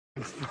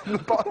from the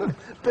bottom,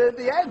 burnt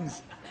the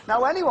ends.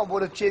 Now, anyone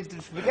would have changed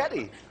the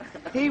spaghetti.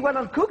 He went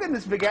on cooking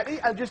the spaghetti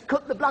and just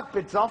cut the black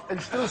bits off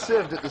and still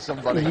served it to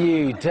somebody.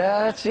 You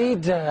dirty,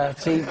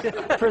 dirty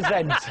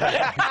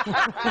presenter.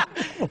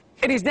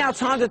 It is now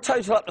time to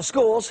total up the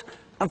scores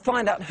and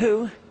find out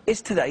who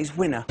is today's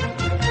winner.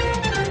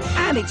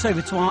 And it's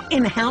over to our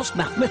in-house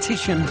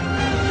mathematician.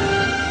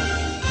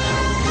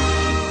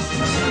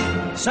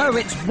 So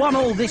it's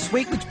 1-1 this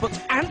week, which puts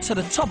Ant to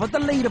the top of the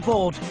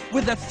leaderboard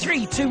with a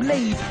 3-2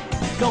 lead.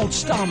 Gold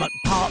star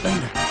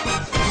McPartland.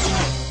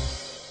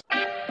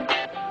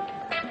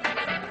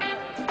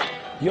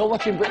 You're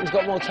watching Britain's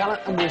Got More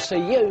Talent, and we'll see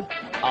you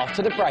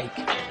after the break.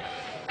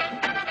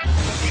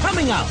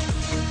 Coming up.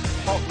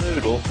 Hot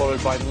noodle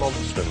followed by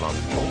monster mum.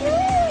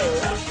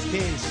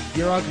 Piers,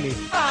 you're ugly.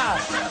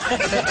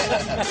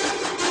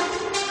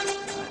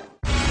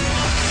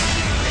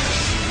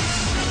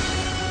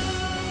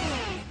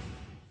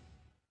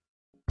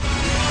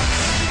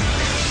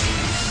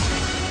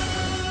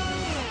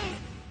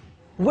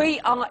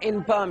 We are in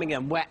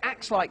Birmingham, where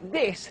acts like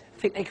this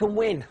think they can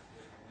win.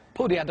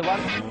 Pull the other one.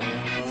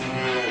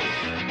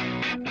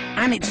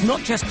 And it's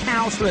not just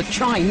cows who are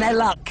trying their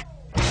luck.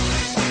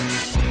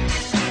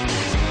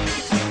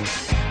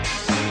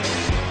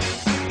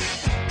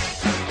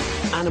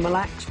 Animal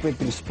acts, we've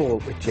been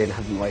spoiled with gin,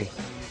 haven't we?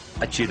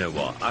 Do you know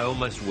what? I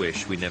almost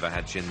wish we never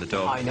had Gin the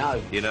dog. I know.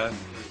 You know?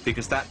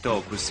 Because that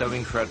dog was so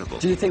incredible.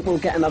 Do you think we'll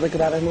get another good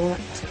animal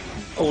act?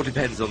 All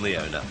depends on the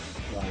owner.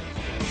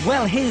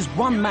 Well, here's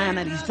one man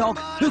and his dog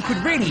who could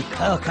really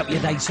perk up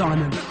your day,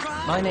 Simon.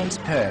 My name's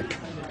Perk.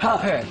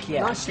 Perk,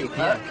 yeah. Nice to meet you,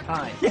 Perk.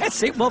 Hi.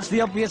 Yes, it was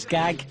the obvious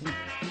gag.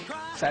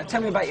 So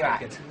tell me about your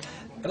act.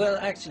 Well,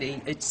 actually,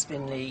 it's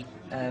Finley.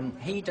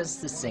 He does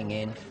the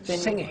singing.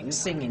 Singing?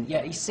 Singing,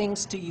 yeah. He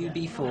sings to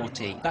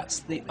UB40.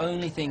 That's the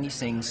only thing he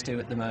sings to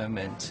at the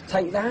moment.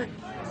 Take that.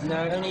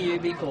 No, only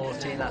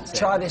UB40, that's it.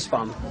 Try this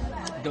one.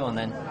 Go on,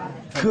 then.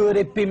 Could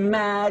it be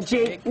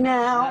magic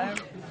now?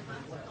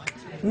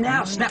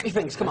 Now, snap your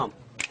fingers, come on.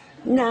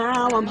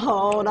 Now I'm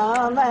holding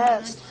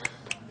last.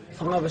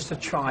 If I was to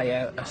try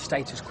a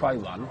status quo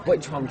one,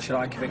 which one should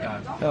I give it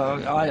a go?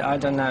 Oh, I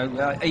don't know.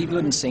 He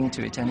wouldn't sing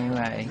to it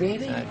anyway.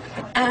 Really? So.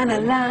 And I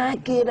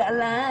like it, I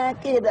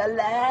like it, I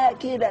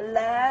like it, I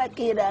like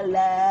it, I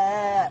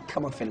like...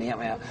 Come on, Finley,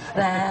 help me out.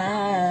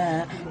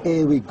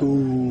 Here we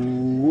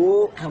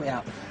go. Help me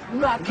out.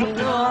 Rocking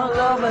all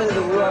over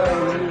the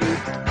world.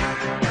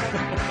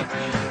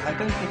 I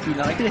don't think he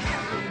liked it.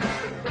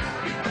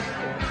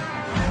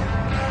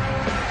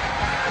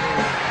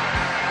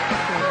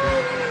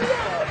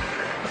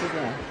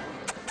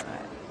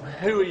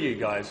 Who are you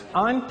guys?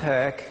 I'm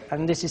Perk,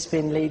 and this is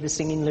Finley, the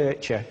singing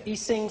lurcher. He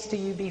sings to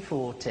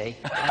UB40.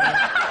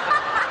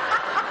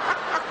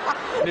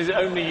 Is it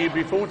only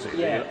UB40?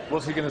 Yeah.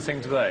 What's he going to sing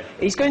today?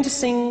 He's going to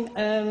sing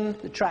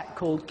the track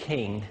called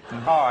King.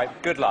 All right,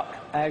 good luck.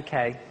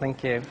 Okay,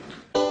 thank you.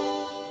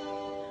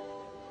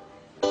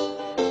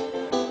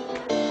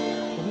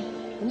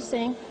 Can you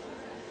sing?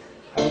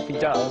 I hope he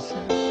does.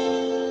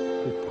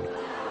 Good boy.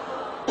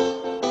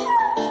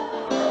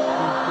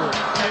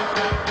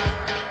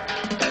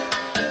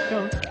 Go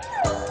on.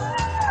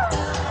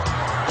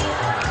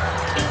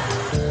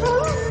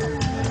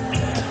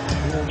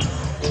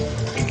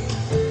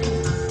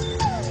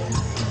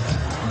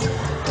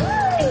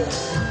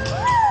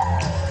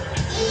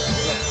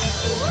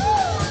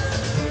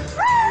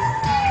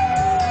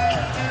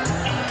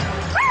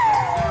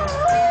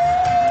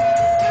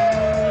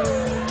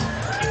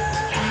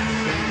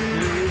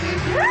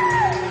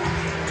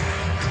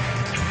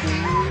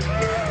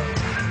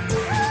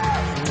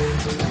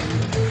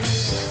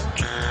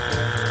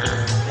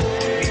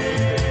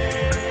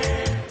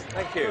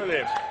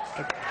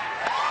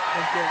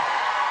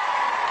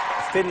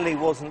 Finley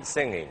wasn't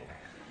singing.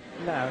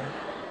 No.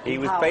 He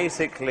was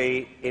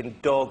basically, in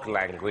dog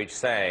language,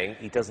 saying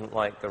he doesn't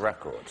like the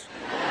record.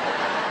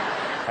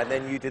 And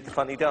then you did the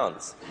funny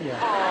dance. Yeah.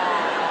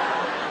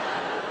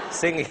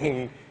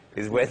 Singing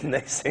is when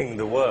they sing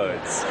the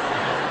words.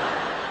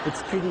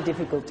 It's pretty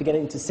difficult to get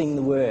him to sing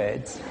the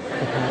words.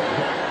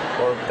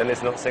 Well, then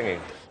it's not singing.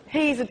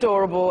 He's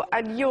adorable,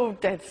 and you're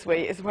dead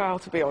sweet as well,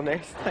 to be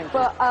honest. Thank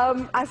but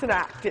as an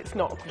act, it's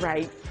not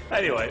great.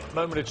 Anyway,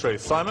 moment of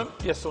truth. Simon,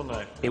 yes or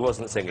no? He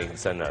wasn't singing,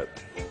 so no.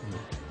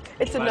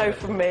 It's a no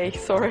from me,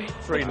 sorry.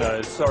 3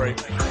 no's, sorry.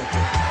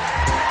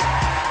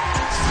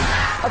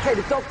 OK,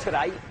 the dog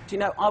today, do you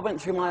know, I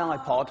went through my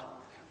iPod,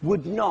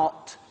 would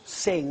not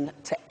sing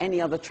to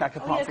any other track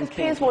apart from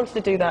King. Piers wanted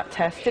to do that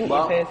test, didn't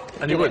you, Piers?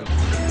 And you wouldn't?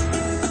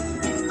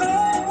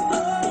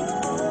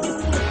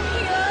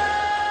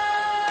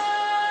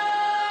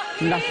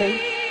 Nothing.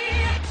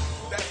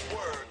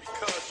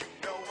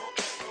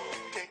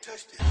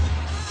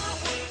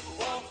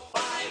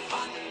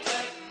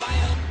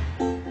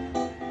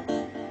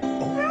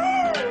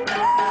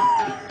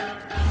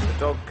 The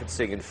dog could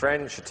sing in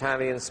French,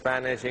 Italian,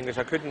 Spanish, English.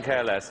 I couldn't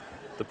care less.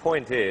 The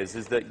point is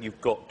that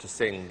you've got to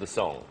sing the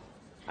song.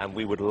 And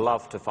we would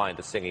love to find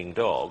a singing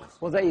dog.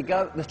 Well, there you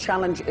go. The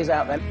challenge is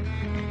out then.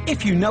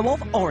 If you know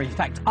of, or in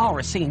fact are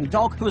a singing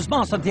dog who has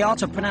mastered the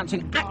art of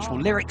pronouncing actual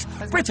lyrics,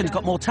 Britain's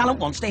Got More Talent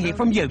wants to hear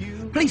from you.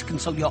 Please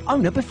consult your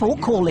owner before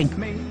calling.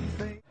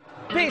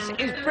 This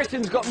is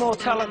Britain's Got More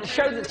Talent, the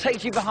show that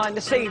takes you behind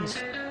the scenes.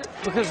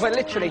 Because we're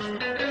literally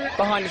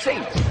behind the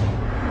scenes.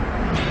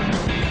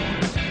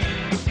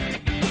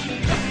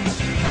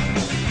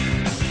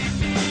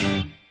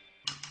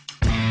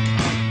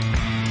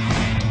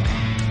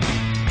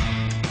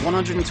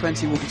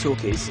 $120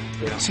 walkie-talkies,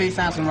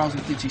 2,000 rolls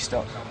of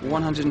digi-stock,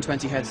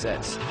 120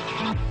 headsets.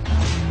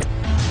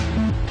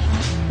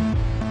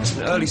 It's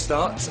an early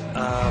start,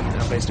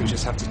 and basically we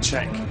just have to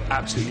check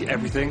absolutely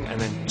everything, and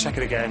then check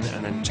it again,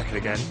 and then check it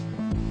again.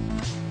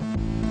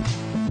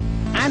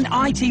 And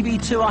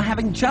ITV2 are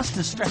having just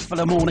as stressful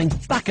a morning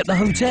back at the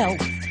hotel.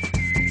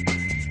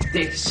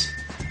 This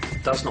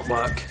does not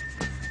work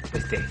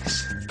with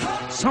this.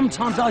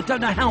 Sometimes I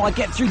don't know how I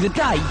get through the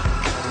day.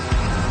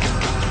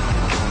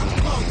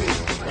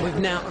 We've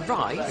now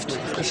arrived.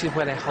 This is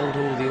where they hold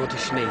all the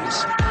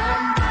auditionees.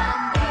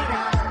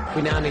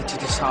 We now need to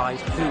decide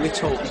who we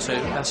talk to.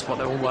 That's what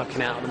they're all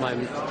working out at the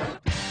moment.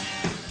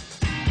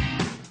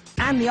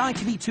 And the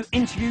ITV2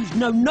 interviews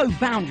know no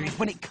boundaries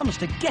when it comes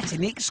to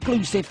getting the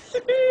exclusive.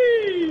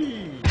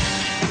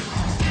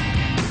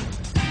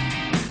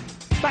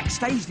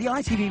 Backstage, the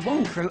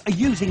ITV1 crew are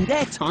using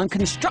their time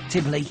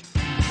constructively.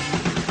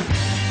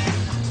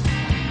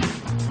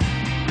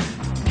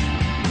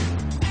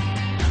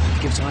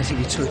 Gives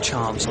ITV2 a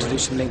chance to do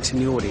some links in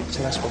the audience,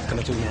 so that's what we're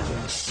going to do now.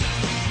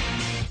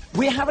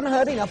 We haven't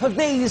heard enough of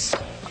these.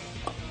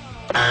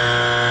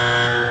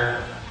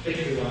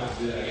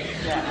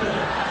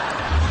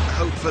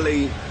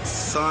 Hopefully,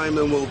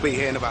 Simon will be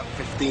here in about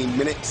 15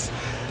 minutes.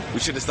 We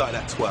should have started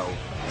at 12.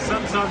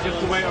 Sometimes you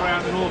have to wait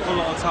around an awful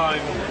lot of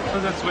time.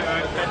 Sometimes you have to wait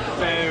around a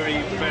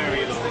very,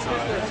 very long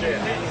time.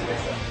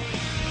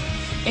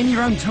 In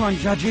your own time,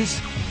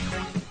 judges.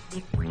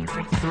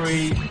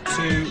 3,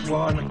 2,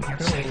 1. We got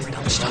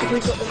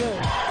the room.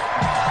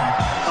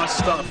 Last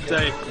start of the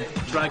day.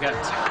 Drag out.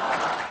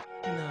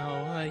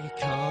 No, I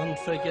can't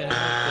forget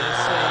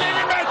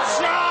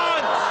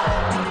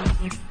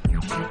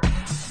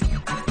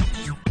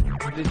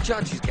The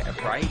judges get a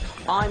break.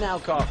 I now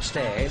go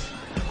upstairs,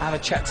 have a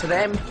chat to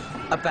them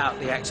about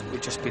the acts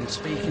we've just been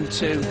speaking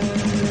to.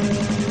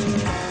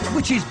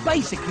 Which is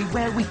basically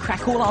where we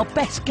crack all our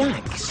best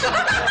gags.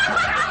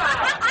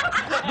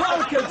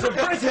 Welcome to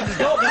Britain's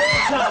Got More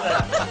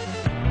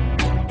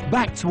Talent!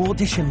 Back to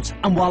auditions,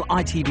 and while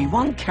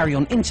ITV1 carry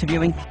on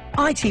interviewing,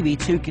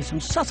 ITV2 gives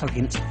some subtle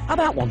hints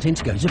about wanting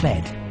to go to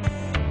bed.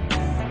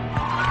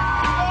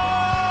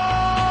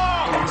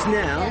 It's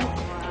now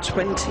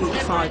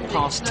 25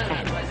 past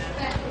 10,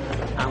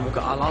 and we've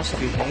got our last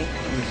few here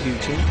with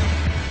Eugene.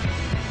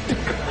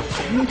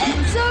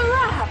 It's a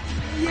wrap!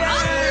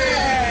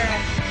 Yeah!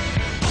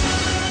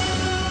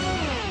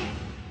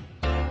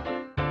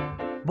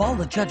 While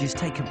the judges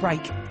take a break,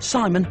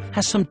 Simon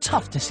has some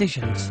tough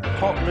decisions.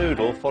 Hot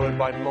noodle followed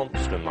by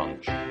monster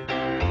munch.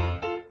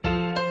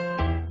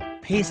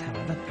 Piers,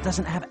 however,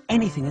 doesn't have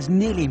anything as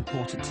nearly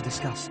important to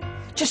discuss.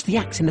 Just the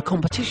acts in the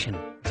competition.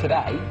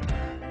 Today,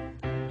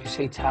 you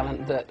see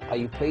talent that are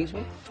you pleased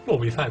with? Well,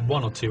 we've had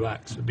 1 or 2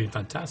 acts. It'd been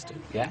fantastic.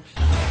 Yeah.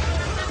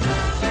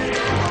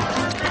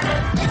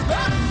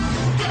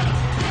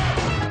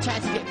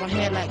 Tried to get my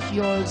hair like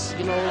yours,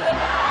 you know.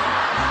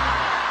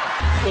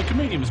 Well, the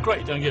comedian was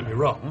great, don't get me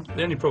wrong.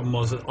 The only problem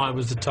was that I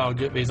was the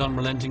target of his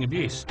unrelenting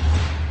abuse.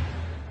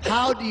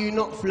 How do you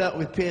not flirt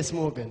with Piers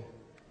Morgan?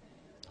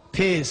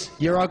 Piers,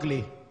 you're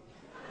ugly.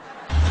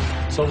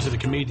 So obviously the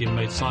comedian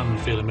made Simon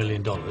feel $1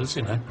 million,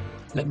 you know.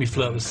 Let me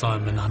flirt with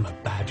Simon, I'm a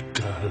bad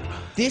girl.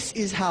 This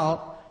is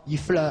how you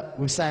flirt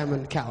with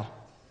Simon Cowell.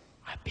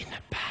 I've been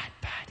a bad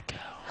girl.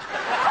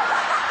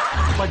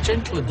 My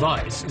gentle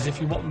advice is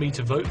if you want me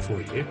to vote for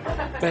you,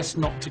 best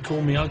not to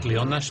call me ugly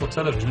on national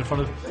television in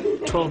front of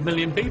 12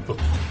 million people.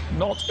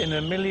 Not in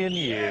a million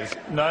years,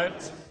 no.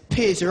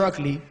 Piers, you're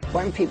ugly.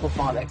 When people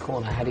fight their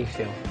corner, how do you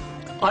feel?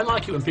 I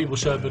like it when people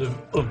show a bit of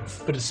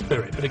oomph, bit of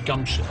spirit, bit of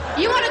gumption.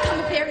 You want to come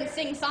up here and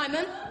sing,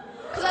 Simon?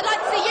 Because I'd like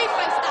to see you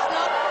face that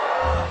lot.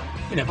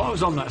 You know, if I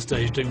was on that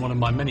stage doing one of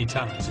my many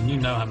talents, and you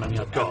know how many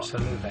I've got,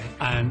 Absolutely.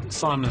 and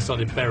Simon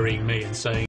started burying me and saying,